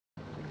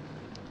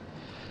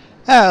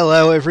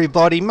Hello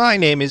everybody, my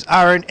name is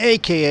Aaron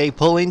aka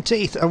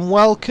Pullin'Teeth and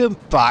welcome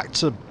back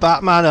to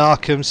Batman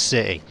Arkham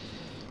City.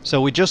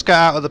 So we just got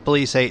out of the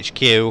police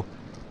HQ,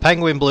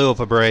 Penguin blew up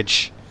a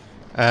bridge,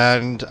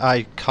 and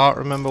I can't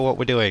remember what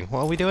we're doing. What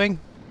are we doing?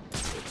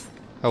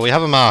 Oh, we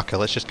have a marker,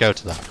 let's just go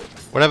to that.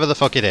 Whatever the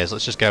fuck it is,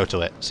 let's just go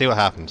to it, see what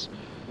happens.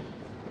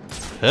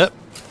 Hup.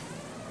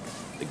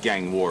 The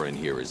gang war in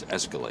here is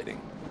escalating.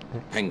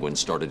 Penguin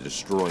started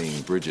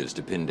destroying bridges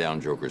to pin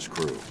down Joker's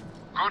crew.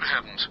 Good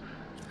heavens.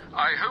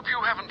 I hope you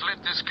haven't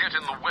let this get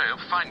in the way of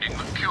finding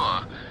the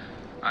cure.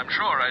 I'm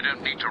sure I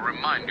don't need to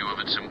remind you of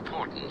its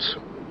importance.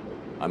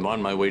 I'm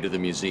on my way to the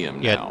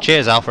museum now. Yeah,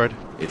 cheers Alfred.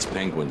 It's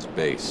Penguin's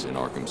base in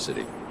Arkham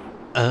City.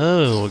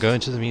 Oh, we're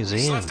going to the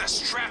museum. Left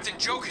us trapped in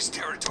Joker's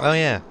territory. Oh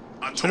yeah.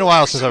 It's been a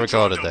while since I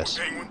recorded this.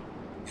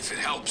 If it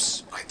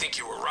helps, I think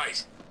you were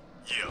right.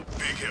 Yeah,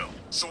 big help.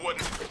 So what?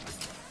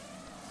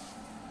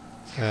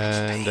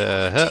 And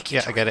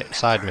yeah, I get it.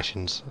 Side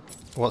missions.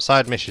 What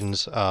side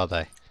missions are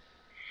they?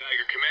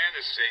 Tiger Command,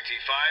 this is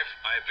AT5.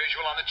 I have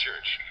visual on the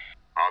church.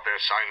 Are there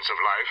signs of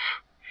life?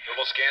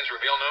 Thermal scans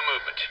reveal no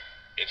movement.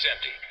 It's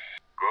empty.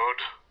 Good.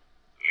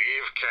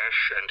 Leave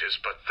Cash and his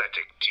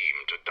pathetic team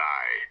to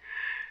die.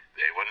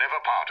 They were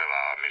never part of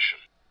our mission.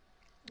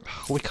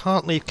 We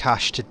can't leave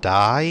Cash to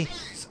die.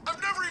 Please,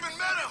 I've never even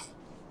met him.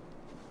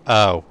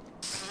 Oh.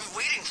 What are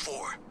we waiting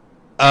for?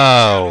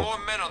 Oh.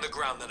 More men on the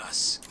ground than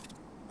us.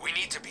 We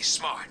need to be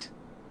smart.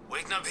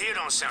 Waiting up here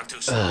don't sound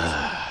too smart.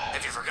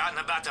 Have you forgotten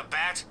about the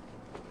bat?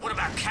 What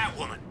about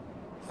Catwoman?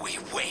 We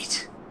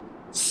wait.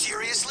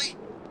 Seriously?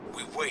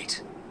 We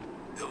wait.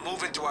 They'll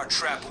move into our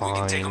trap and we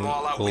can take them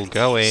all out. We'll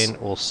go in,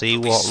 we'll see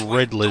what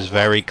Riddler's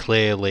very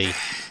clearly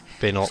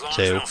been up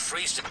to.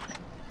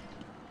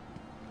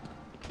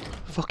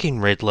 Fucking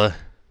Riddler.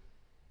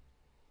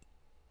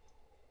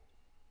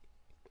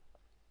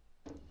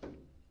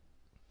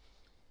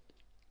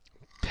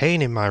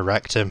 Pain in my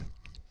rectum.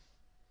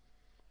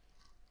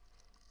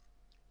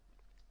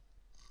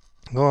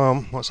 Go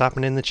on, what's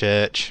happening in the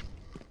church?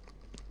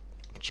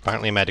 It's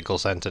apparently a medical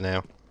centre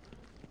now.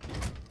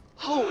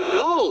 Oh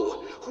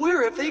no!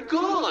 Where have they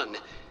gone?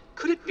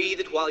 Could it be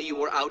that while you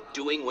were out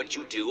doing what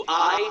you do,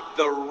 I,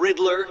 the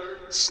Riddler,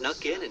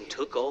 snuck in and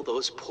took all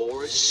those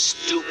poor,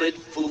 stupid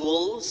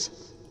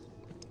fools?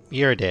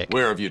 You're a dick.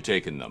 Where have you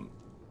taken them?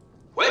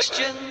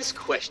 Questions,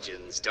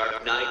 questions,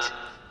 Dark Knight.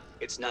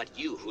 It's not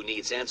you who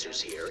needs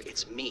answers here,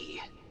 it's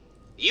me.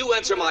 You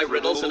answer my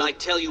riddles and I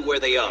tell you where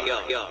they are.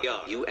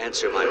 You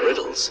answer my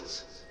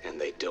riddles and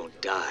they don't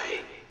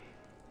die.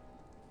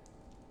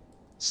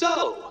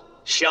 So,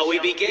 shall we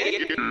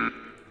begin?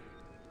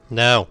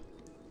 No.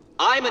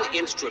 I'm an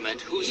instrument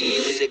whose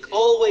music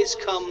always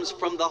comes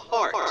from the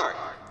heart.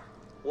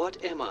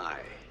 What am I?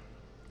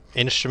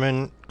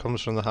 Instrument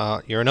comes from the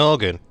heart. You're an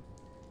organ.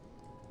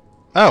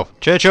 Oh,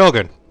 church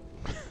organ.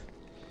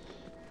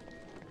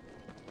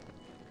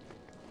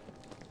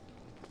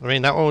 I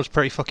mean, that one was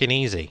pretty fucking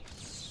easy.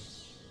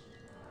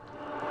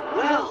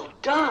 Well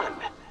done.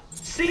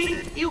 See,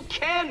 you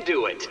can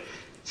do it.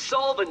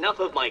 Solve enough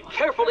of my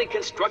carefully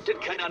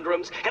constructed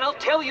conundrums, and I'll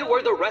tell you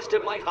where the rest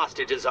of my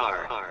hostages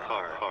are.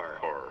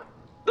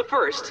 The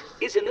first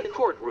is in the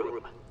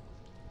courtroom.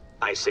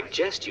 I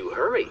suggest you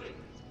hurry.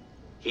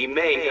 He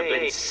may have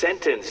been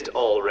sentenced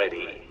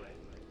already.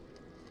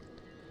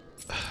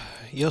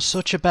 You're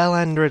such a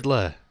bellend,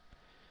 Riddler.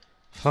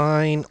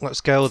 Fine,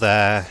 let's go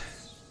there.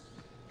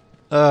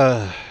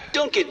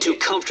 Don't get too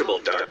comfortable,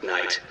 Dark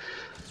Knight.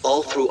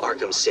 All through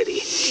Arkham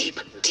City,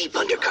 deep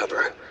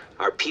undercover,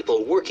 are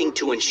people working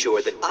to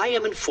ensure that I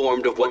am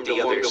informed of what the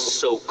other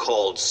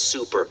so-called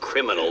super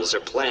criminals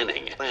are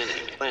planning.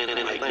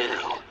 Right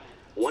now,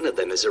 one of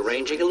them is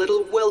arranging a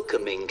little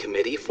welcoming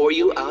committee for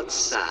you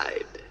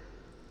outside.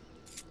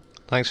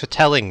 Thanks for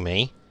telling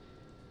me.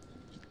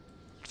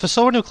 For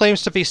someone who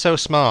claims to be so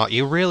smart,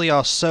 you really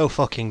are so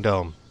fucking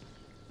dumb.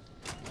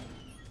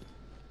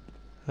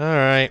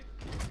 Alright.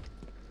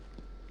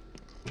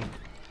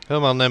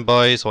 Come on then,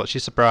 boys, what's your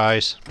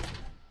surprise?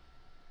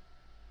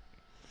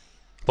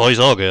 Boys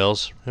or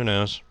girls, who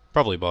knows?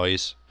 Probably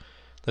boys.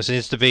 There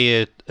seems to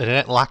be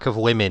a lack of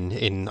women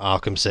in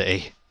Arkham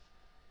City.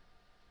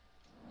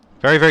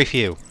 Very, very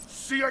few.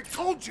 See, I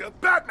told you,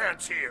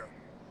 Batman's here!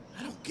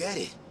 I don't get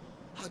it.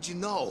 How'd you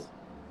know?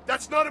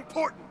 That's not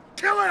important!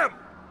 Kill him!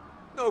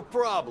 No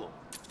problem.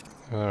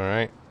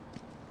 Alright.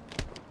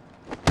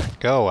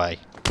 Go away.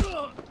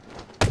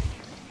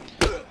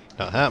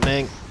 Not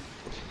happening.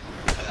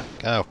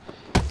 Go.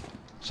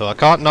 So I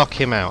can't knock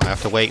him out, I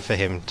have to wait for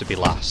him to be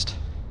last.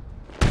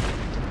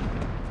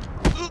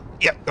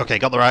 Yep, okay,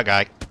 got the right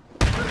guy.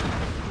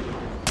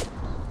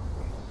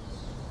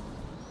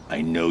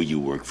 I know you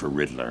work for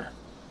Riddler.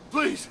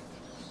 Please,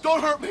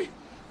 don't hurt me!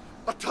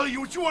 I'll tell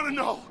you what you want to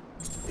know!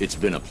 It's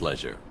been a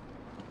pleasure.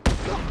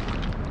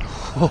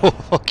 Oh,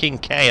 fucking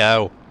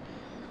KO.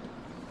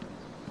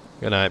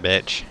 Good night,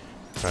 bitch.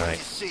 Right.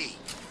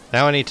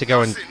 Now I need to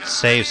go and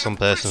save some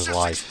person's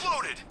life.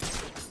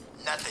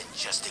 Nothing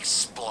just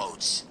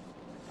explodes.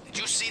 Did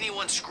you see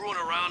anyone screwing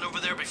around over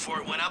there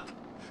before it went up?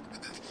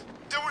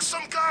 There were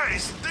some guys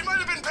Guys, they might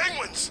have been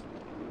penguins.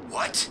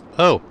 What?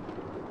 Oh.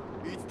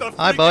 Eat the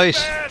Hi, freaking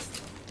boys.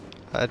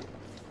 bat.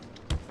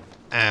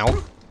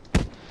 Ow.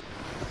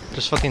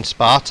 Just fucking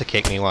Sparta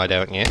kick me, why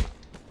don't you?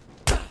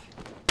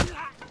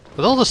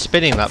 With all the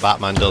spinning that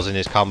Batman does in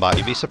his combat,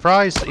 you'd be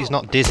surprised that he's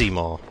not dizzy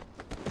more.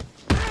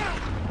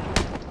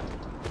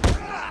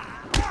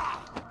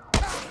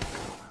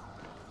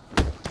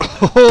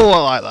 Oh,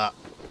 I like that.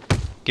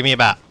 Give me a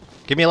bat.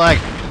 Give me a leg.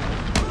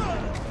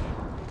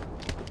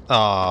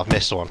 Oh,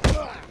 missed one.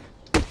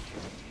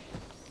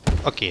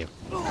 Okay.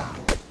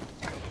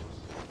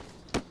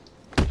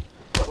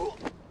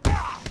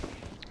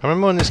 I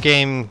remember when this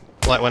game,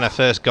 like when I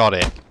first got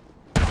it,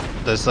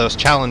 there's those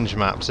challenge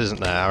maps,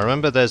 isn't there? I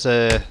remember there's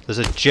a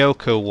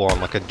Joker one,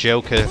 like a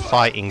Joker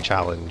fighting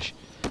challenge,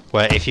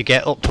 where if you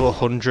get up to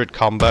 100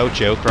 combo,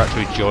 Joker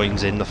actually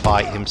joins in the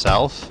fight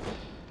himself.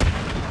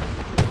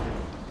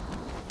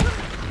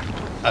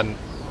 And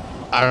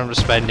I remember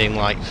spending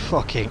like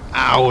fucking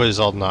hours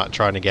on that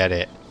trying to get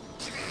it.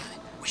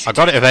 I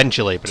got it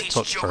eventually, but it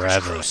took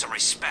forever. Some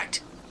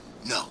respect.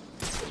 No,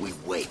 we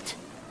wait.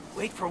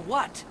 Wait for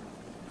what?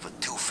 For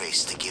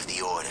Two-Face to give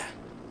the order.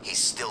 He's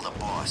still the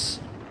boss.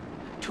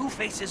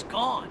 Two-Face is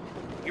gone.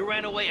 You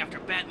ran away after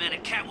Batman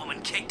and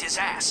Catwoman kicked his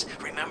ass,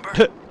 remember?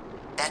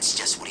 That's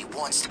just what he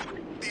wants.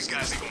 These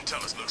guys ain't gonna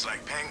tell us looks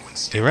like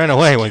penguins. He ran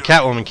away when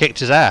Catwoman kicked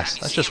his ass.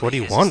 That's just what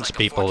he wants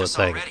people to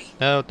think.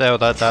 No,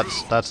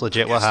 that's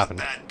legit what happened.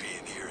 The bat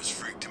being here has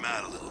freaked him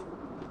out a little.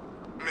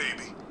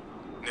 Maybe.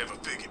 Never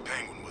figured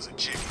Penguin was a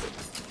chicken.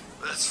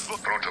 That's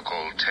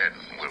Protocol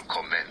 10 will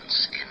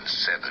commence in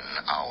 7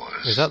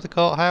 hours. Is that the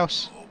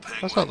courthouse?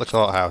 That's not the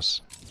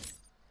courthouse.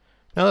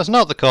 No, that's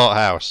not the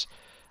courthouse.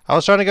 I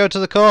was trying to go to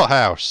the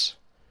courthouse.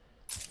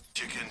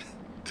 Chicken.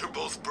 They're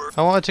both birds.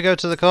 I wanted to go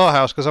to the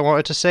courthouse because I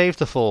wanted to save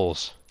the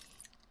fools.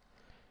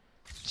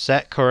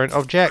 Set current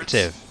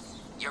objective.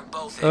 You're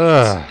both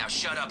idiots. Now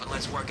shut up and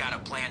let's work out a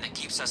plan that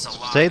keeps us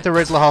alive. Save the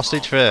Riddler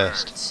hostage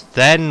first.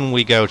 Then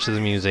we go to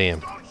the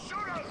museum.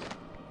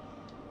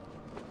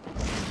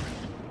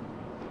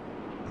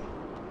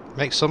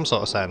 Makes some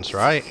sort of sense,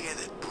 right? Hear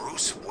that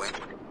Bruce Wayne?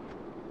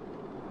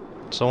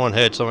 Someone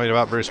heard something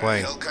about Bruce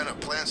Wayne. What kind of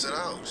plants are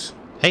those?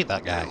 Hate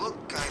that guy. They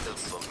look kind of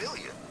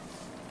familiar.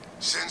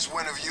 Since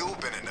when have you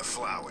been into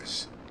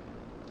flowers?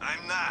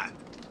 I'm not.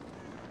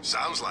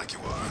 Sounds like you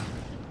are.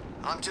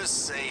 I'm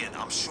just saying,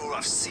 I'm sure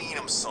I've seen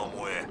him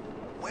somewhere.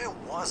 Where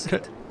was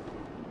it?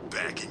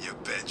 Back in your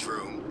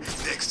bedroom,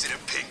 next to the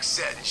pink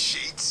satin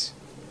sheets.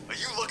 Are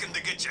you looking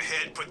to get your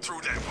head put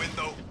through that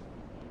window?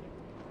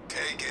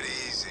 Take it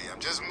easy. I'm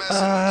just messing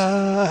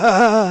with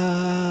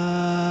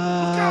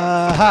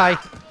Hi.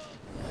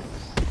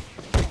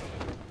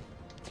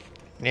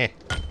 Yeah.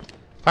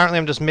 Apparently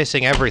I'm just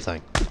missing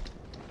everything.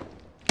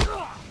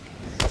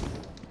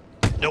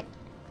 Nope.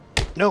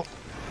 Nope.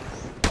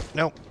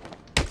 Nope.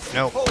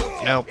 Nope.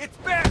 Nope. It's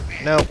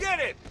Batman. Nope. Get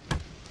it.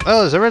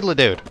 Oh, there's a Riddler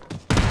dude.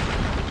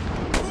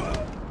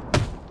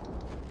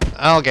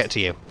 I'll get to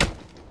you.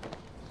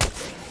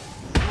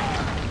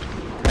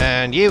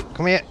 And you,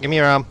 come here. Give me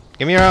your arm.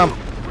 Give me your arm.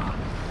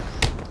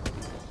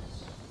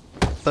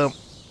 Boom.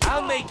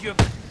 I'll make you.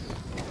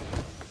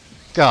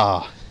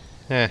 Gah.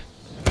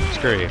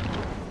 Screw you.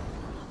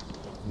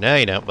 No,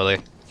 you don't,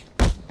 buddy.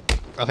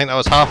 I think that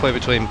was halfway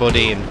between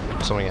buddy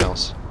and something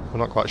else. I'm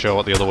not quite sure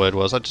what the other word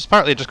was. I just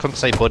apparently just couldn't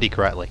say buddy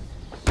correctly.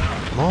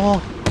 Come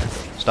on.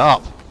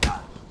 Stop.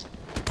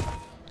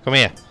 Come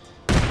here.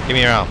 Give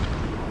me your arm.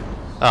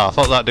 Oh, I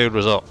thought that dude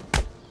was up.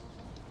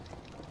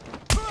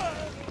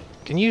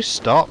 Can you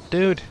stop,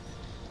 dude?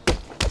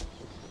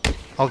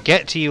 I'll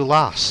get to you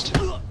last.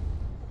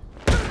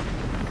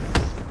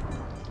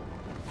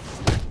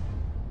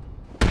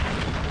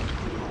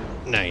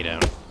 No, you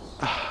don't.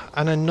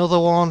 And another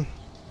one.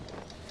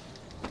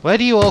 Where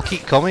do you all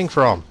keep coming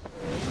from?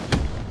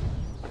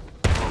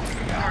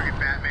 Target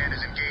Batman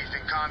is engaged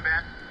in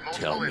combat.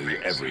 Tell me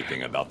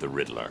everything about the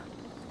Riddler.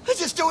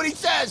 Just do what he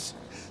says.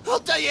 I'll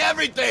tell you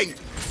everything.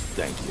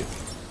 Thank you.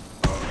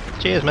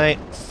 Cheers, mate.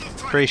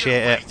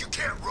 Appreciate it. You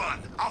can't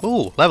run.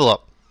 Ooh, level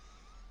up.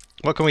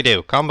 What can we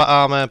do? Combat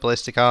armor,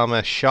 ballistic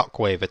armor,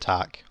 shockwave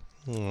attack.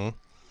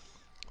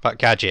 Back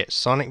gadgets.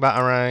 Sonic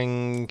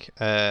batarang,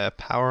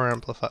 power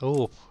amplifier.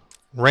 Ooh,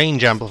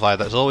 range amplifier.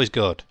 That's always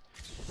good.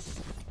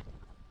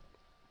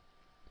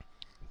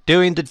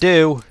 Doing the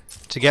do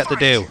to get the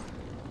do.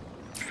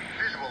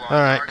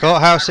 Alright,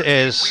 courthouse it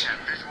is.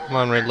 Come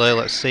on, Riddler,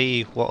 let's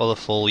see what other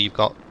fool you've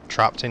got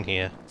trapped in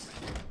here.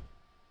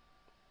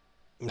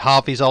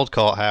 Harvey's old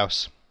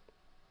courthouse.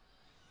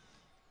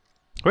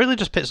 Really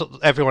just picks up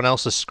everyone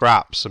else's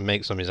scraps and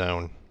makes them his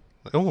own.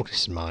 Oh,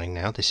 this is mine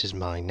now, this is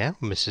mine now,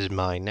 this is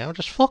mine now.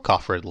 Just fuck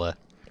off, Riddler.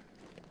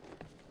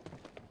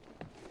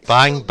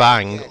 Bang,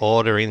 bang,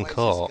 order in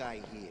court.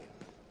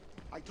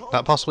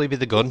 That possibly be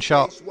the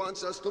gunshot?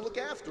 Wants us to look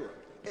after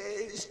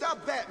him.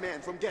 Stop Batman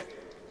from getting.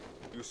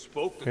 You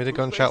spoke to Maybe the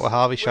gunshot where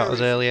Harvey shot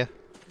us earlier?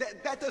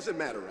 That doesn't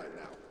matter right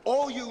now.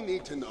 All you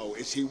need to know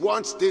is he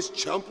wants this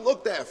chump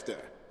looked after.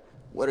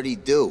 What did he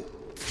do?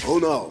 Who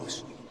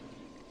knows?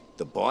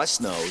 The boss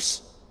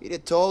knows. He'd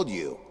have told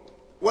you.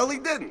 Well, he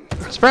didn't.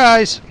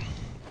 Surprise!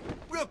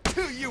 We'll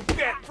kill you,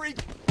 fat freak!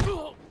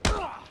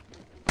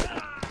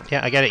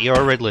 Yeah, I get it. You're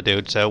a Riddler,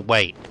 dude. So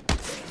wait.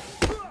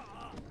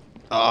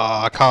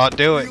 Oh, I can't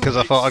do it because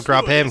I thought I'd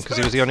grab him because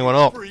he was the only one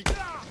up.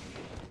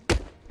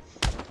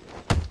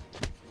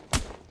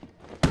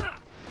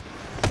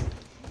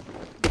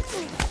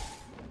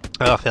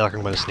 Oh, I feel like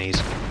I'm going to sneeze.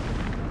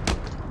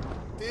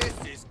 This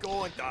is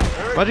going to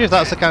hurt. Imagine if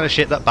that's the kind of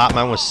shit that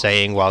Batman was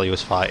saying while he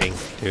was fighting.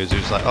 He was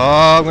just like,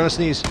 oh, I'm going to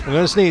sneeze. I'm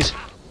going to sneeze.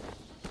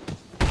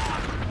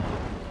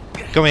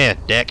 Come here,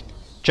 dick.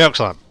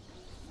 Chokeslam.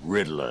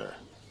 Riddler,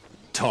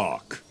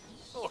 talk.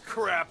 Oh,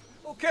 crap.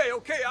 Okay,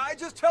 I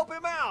just help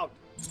him out.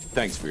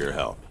 Thanks for your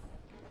help.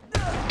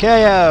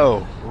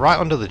 KO! Right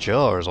under the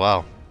jaw as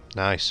well.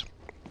 Nice.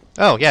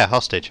 Oh, yeah,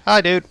 hostage.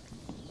 Hi, dude.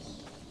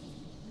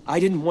 I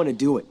didn't want to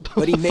do it,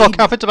 but he What the made fuck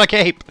happened to my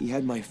cape? He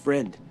had my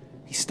friend.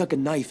 He stuck a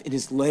knife in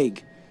his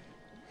leg.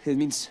 It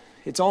means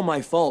it's all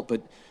my fault,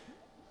 but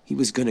he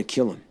was gonna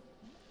kill him.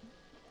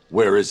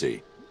 Where is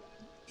he?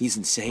 He's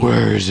insane.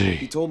 Where is he?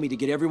 He told me to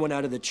get everyone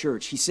out of the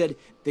church. He said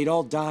they'd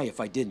all die if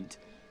I didn't.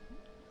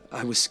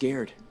 I was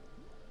scared.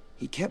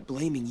 He kept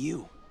blaming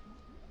you.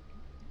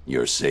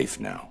 You're safe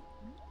now.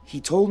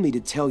 He told me to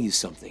tell you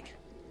something.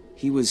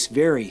 He was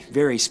very,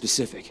 very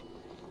specific.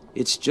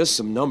 It's just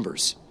some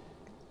numbers.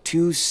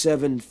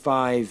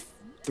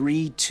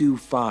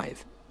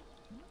 275325.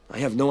 I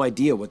have no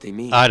idea what they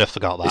mean. I'd have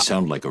forgot that. They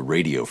sound like a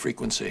radio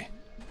frequency.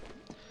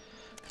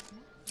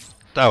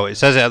 Oh, it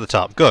says it at the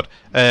top. Good.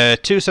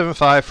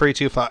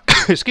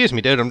 275325. Excuse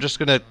me, dude. I'm just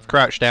gonna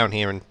crouch down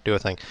here and do a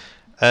thing.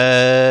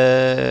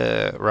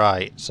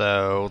 Right.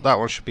 So that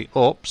one should be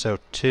up. So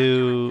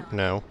 2.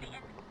 No.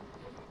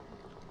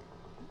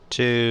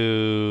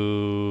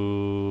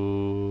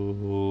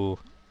 2.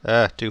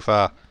 Too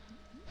far.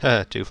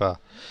 Too far.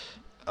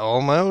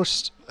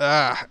 Almost.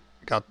 Got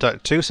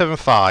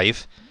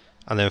 275,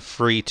 and then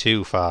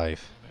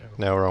 325.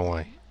 No, wrong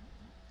way.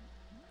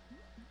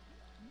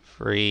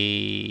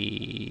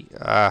 3.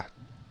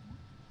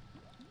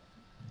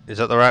 Is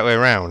that the right way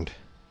round,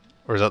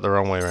 or is that the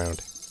wrong way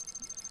round?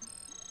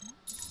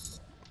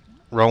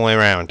 Wrong way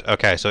round.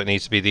 Okay, so it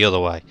needs to be the other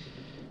way.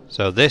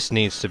 So this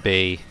needs to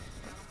be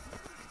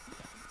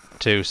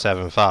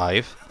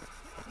 275,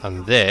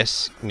 and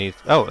this needs.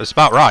 Oh, it's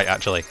about right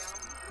actually.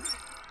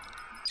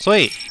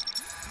 Sweet.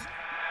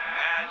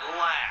 At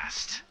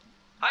last.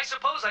 I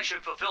suppose I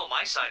should fulfill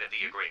my side of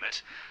the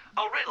agreement.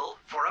 A riddle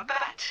for a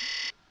bat.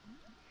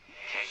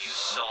 Can you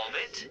solve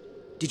it?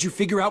 Did you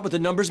figure out what the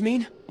numbers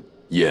mean?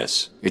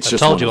 Yes, it's I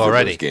just told one you of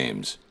already. those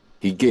games.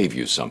 He gave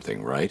you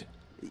something, right?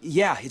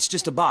 Yeah, it's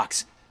just a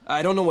box.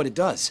 I don't know what it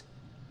does.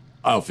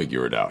 I'll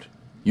figure it out.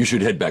 You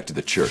should head back to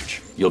the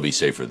church. You'll be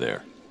safer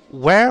there.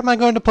 Where am I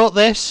going to put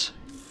this?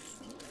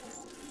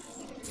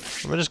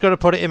 Am I just going to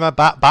put it in my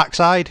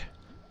backside?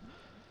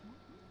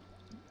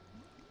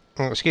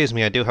 Oh, excuse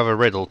me, I do have a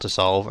riddle to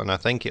solve, and I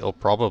think it'll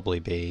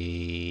probably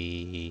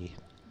be...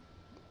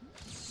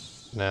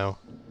 No.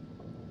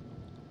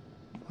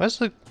 Where's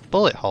the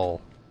bullet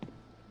hole?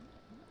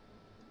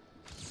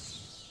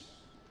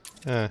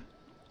 Alright,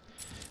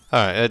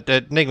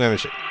 Enigma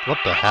machine. What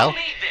the hell? Tell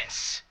me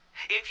this.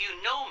 If you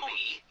know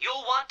me,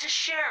 you'll want to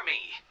share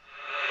me.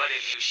 But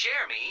if you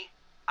share me,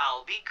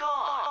 I'll be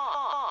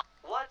gone.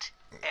 What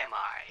am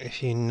I?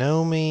 If you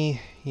know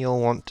me,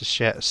 you'll want to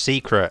share...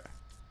 Secret.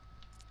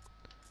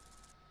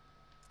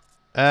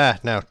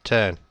 No,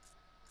 turn.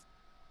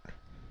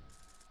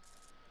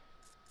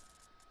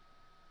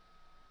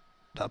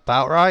 That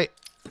about right?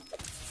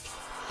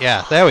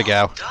 Yeah, there we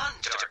go. Done,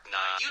 Dark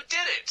Knight. You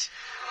did it.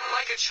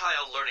 Like a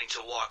child learning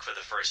to walk for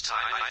the first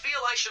time, I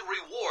feel I should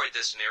reward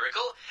this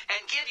miracle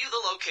and give you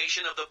the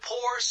location of the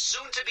poor,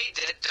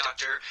 soon-to-be-dead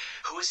doctor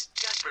who is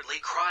desperately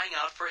crying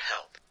out for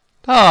help.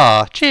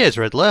 Ah, cheers,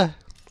 Riddler.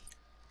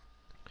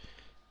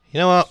 You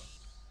know what?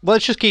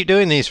 Let's just keep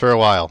doing these for a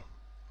while.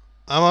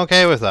 I'm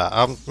okay with that.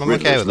 I'm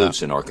okay with that.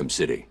 Loose in Arkham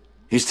City.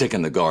 He's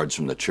taken the guards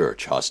from the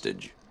church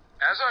hostage.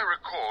 As I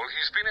recall,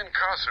 he's been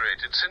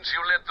incarcerated since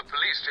you led the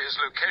police to his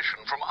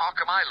location from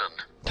Arkham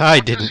Island. I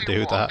What does didn't he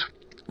do that. want?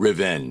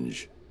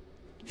 Revenge.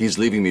 He's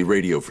leaving me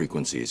radio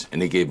frequencies, and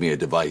he gave me a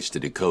device to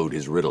decode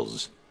his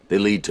riddles. They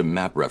lead to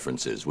map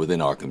references within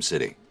Arkham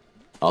City.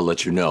 I'll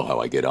let you know how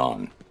I get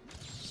on.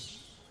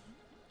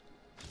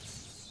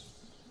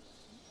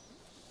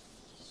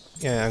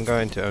 Yeah, I'm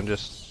going to.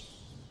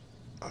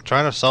 I'm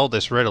trying to solve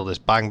this riddle, this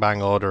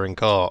bang order in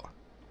court.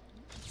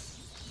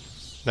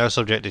 No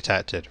subject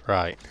detected.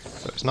 Right.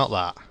 So it's not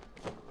that.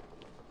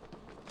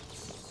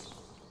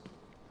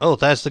 Oh,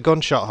 there's the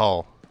gunshot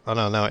hole. Oh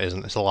no, it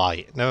isn't. It's a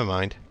light. Never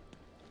mind.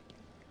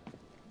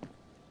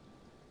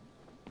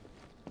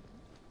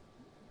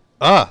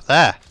 Ah,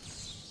 there.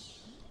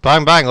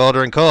 Bang,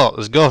 order in court.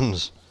 There's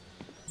guns.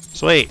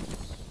 Sweet.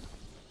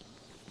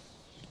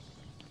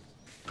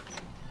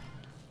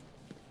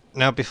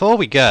 Now, before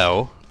we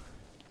go...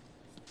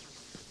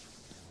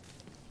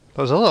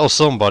 There's a little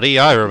somebody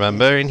I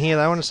remember in here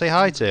that I want to say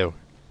hi to.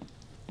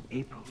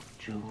 April,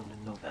 June,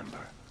 and November.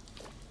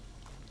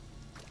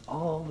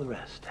 All the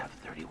rest have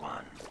 31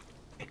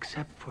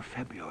 except for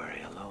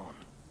February alone,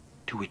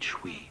 to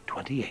which we,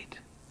 28,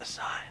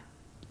 assign.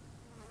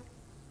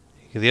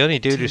 You're the only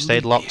dude who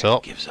stayed locked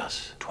up. Gives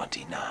us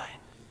 29.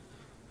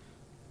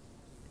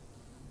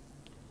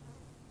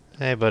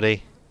 Hey,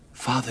 buddy.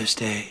 Father's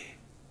Day,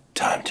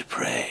 time to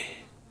pray.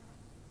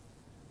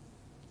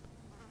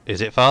 Is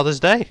it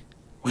Father's Day?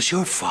 Was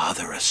your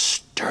father a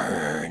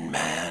stern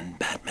man,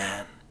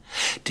 Batman?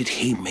 Did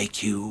he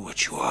make you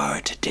what you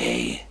are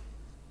today?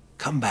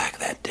 Come back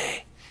that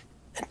day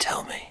and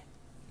tell me.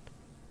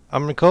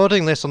 I'm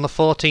recording this on the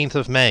 14th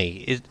of May.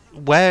 Is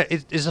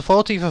the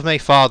 14th of May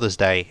Father's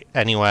Day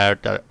anywhere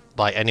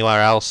like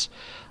anywhere else?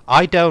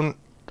 I don't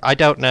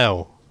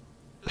know.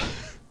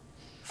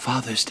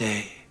 Father's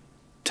Day,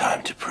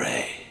 time to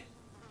pray.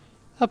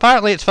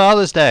 Apparently it's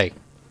Father's Day.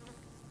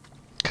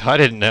 I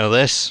didn't know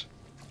this.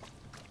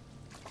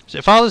 Is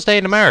it Father's Day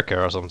in America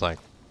or something? It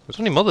was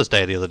only Mother's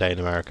Day the other day in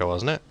America,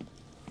 wasn't it?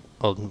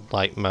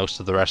 Unlike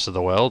most of the rest of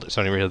the world, it's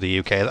only really the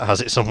UK that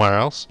has it somewhere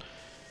else.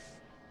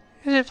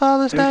 Is it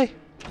Father's Day?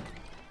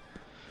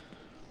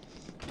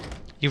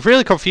 You've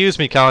really confused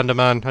me, Calendar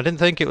Man. I didn't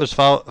think it was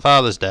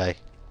Father's Day.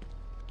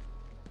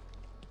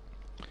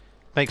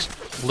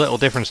 Makes little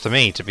difference to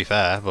me, to be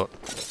fair, but...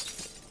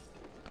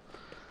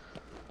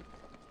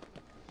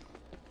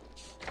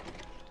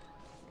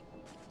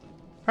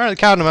 Apparently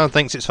Calendar Man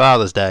thinks it's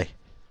Father's Day.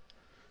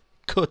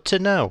 Good to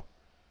know.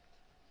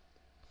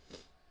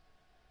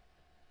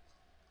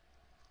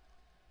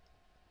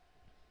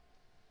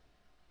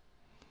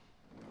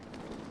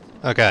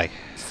 Okay.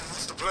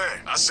 What's the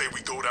plan? I say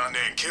we go down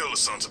there and kill the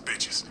sons of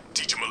bitches.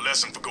 Teach them a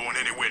lesson for going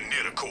anywhere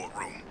near the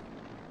courtroom.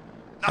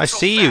 I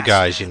see you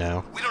guys, you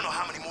know. We don't know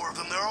how many more of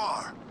them there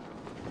are.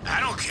 I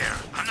don't care.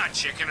 I'm not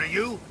chicken, are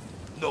you?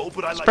 No,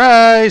 but I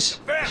Surprise!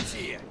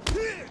 Fancy it.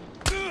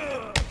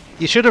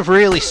 You should have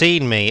really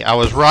seen me. I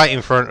was right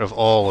in front of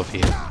all of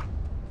you.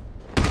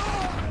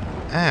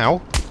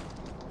 Ow.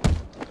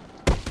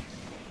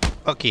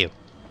 Fuck you.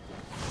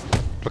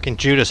 Fucking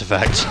Judas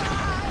effect.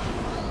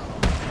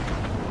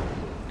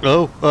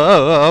 Oh,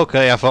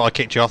 okay. I thought I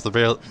kicked you off the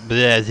building.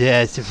 I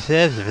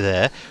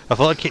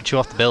thought I kicked you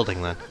off the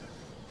building then.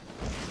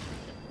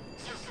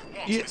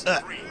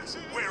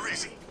 Where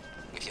is he?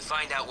 If you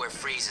find out where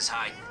Freeze is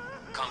hiding,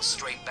 come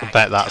straight back. I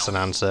bet that's an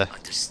answer.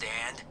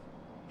 Understand?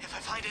 If I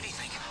find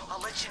anything,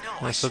 I'll let you know.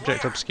 My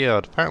subject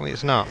obscured. Apparently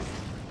it's not.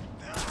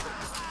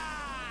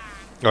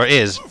 Or it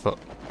is, but...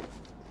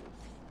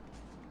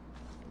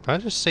 Did I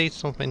just see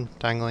something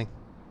dangling?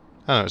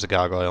 Oh no, it's a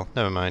gargoyle.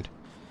 Never mind.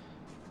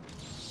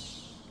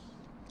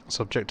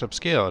 Subject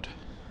obscured.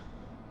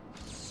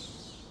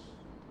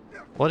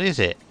 What is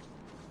it?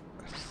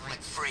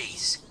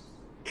 Freeze.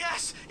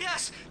 Yes,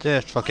 yes.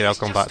 Just fuck it, I'll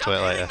come back to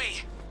it later.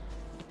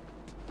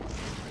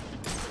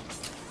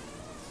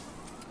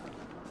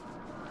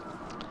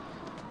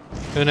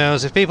 Who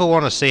knows, if people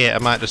want to see it, I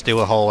might just do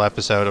a whole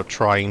episode of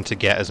trying to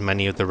get as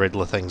many of the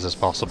Riddler things as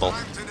possible.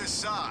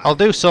 I'll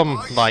do some,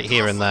 like,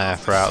 here and there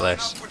throughout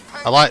this.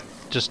 I like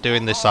just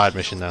doing this side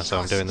mission though, so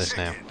I'm doing this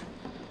now.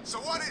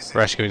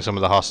 Rescuing some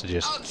of the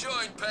hostages.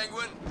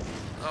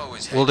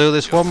 We'll do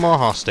this one more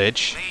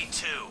hostage.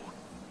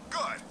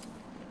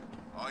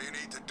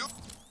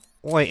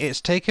 Wait,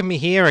 it's taken me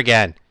here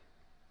again.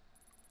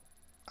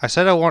 I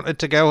said I wanted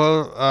to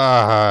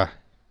go...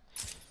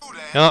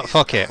 You know what,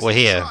 fuck it, we're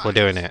here, we're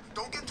doing it.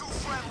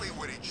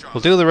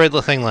 We'll do the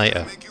Riddler thing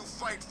later.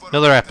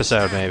 Another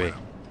episode, maybe.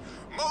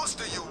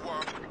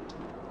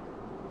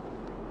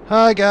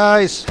 Hi,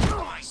 guys!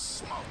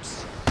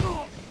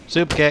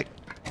 Super kick.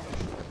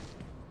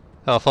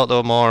 Oh, I thought there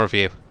were more of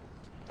you.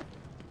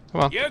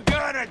 Come on. You're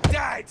gonna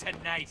die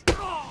tonight!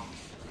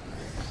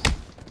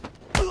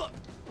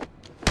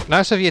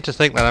 Nice of you to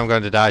think that I'm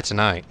going to die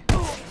tonight.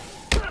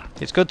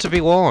 It's good to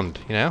be warned,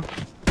 you know?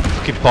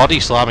 Fucking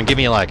body slam and give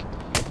me a leg.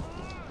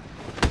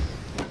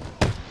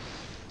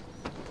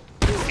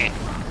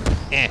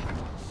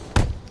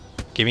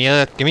 Give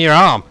me your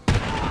arm.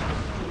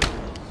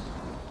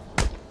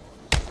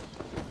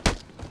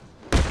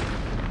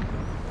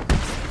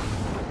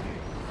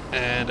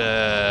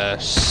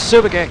 And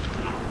super kick.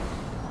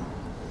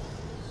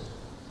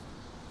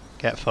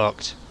 Get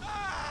fucked.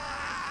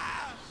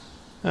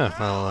 Oh,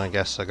 well, I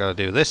guess I gotta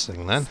do this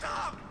thing then.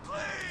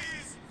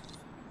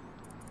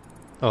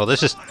 Oh,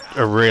 this is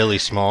a really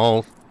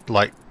small,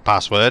 like,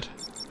 password.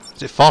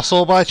 Is it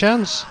Fossil by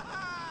chance?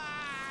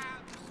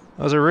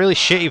 That was a really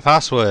shitty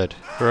password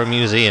for a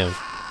museum.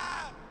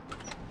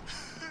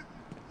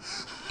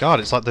 God,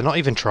 it's like they're not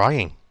even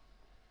trying.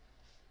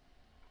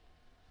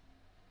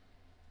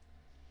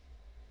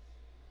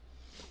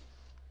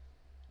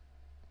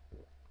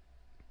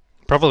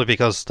 Probably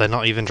because they're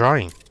not even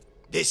trying.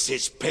 This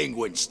is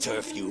Penguin's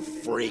turf, you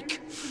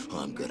freak.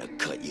 I'm gonna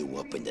cut you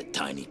up into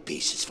tiny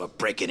pieces for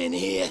breaking in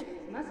here.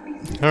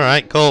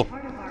 Alright, cool.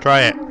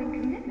 Try it.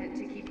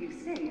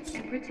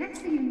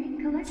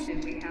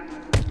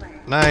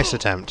 Nice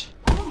attempt.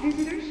 All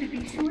visitors should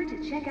be sure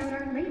to check out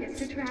our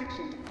latest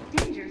attraction,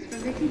 Dangers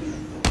from the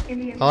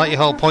Deep. I like your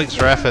whole points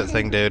for effort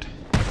thing, dude.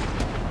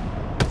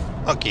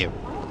 Fuck you.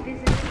 All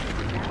visitors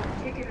with a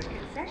valid ticket or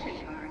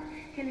concession card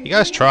can You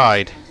guys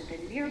tried. to the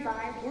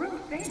nearby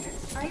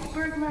world-famous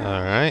iceberg level.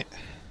 Alright.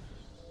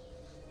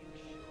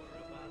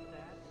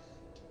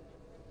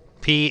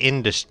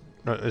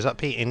 Is that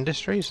P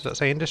Industries? Does that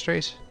say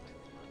Industries?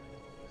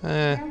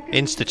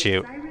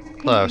 Institute.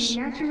 Close.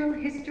 Natural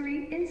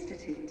History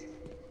Institute.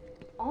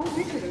 All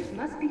visitors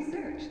must be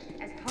searched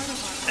as part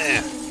of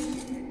our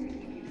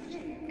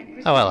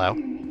Oh, hello.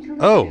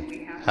 Oh,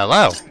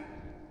 hello.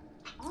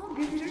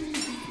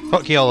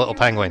 Fuck you, little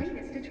penguin.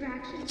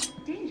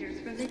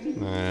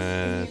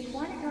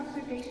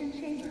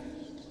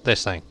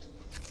 This thing.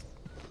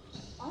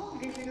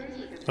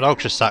 The dog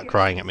just sat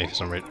crying at me for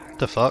some reason.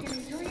 The fuck?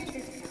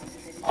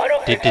 I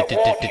don't think I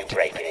want you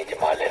breaking into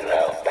my little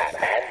home,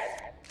 Batman.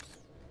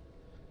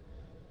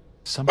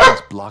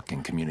 Somebody's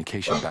blocking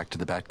communication back to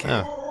the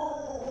Batcave.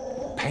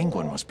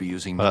 Penguin must be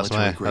using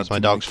military-grade that's my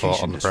dog's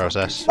fault on the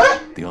process.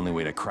 The only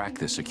way to crack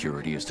this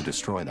security is to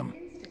destroy them.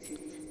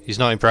 He's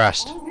not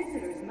impressed.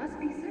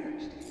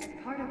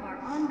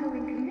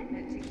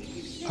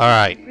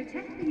 Alright.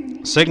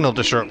 Signal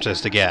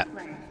disruptors to get.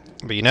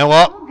 But you know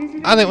what?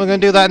 I think we're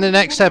going to do that in the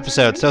next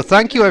episode. So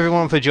thank you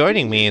everyone for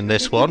joining me in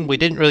this one. We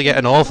didn't really get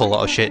an awful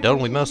lot of shit done.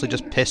 We mostly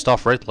just pissed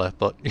off Riddler,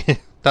 but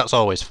that's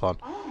always fun.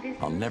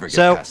 I'll never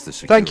get past the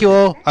security. Thank you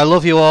all. I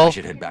love you all. I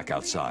should head back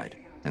outside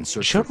and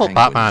search Shut for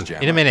up,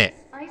 Batman. In a minute.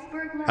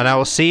 And I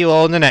will see you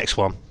all in the next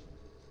one.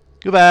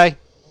 Goodbye.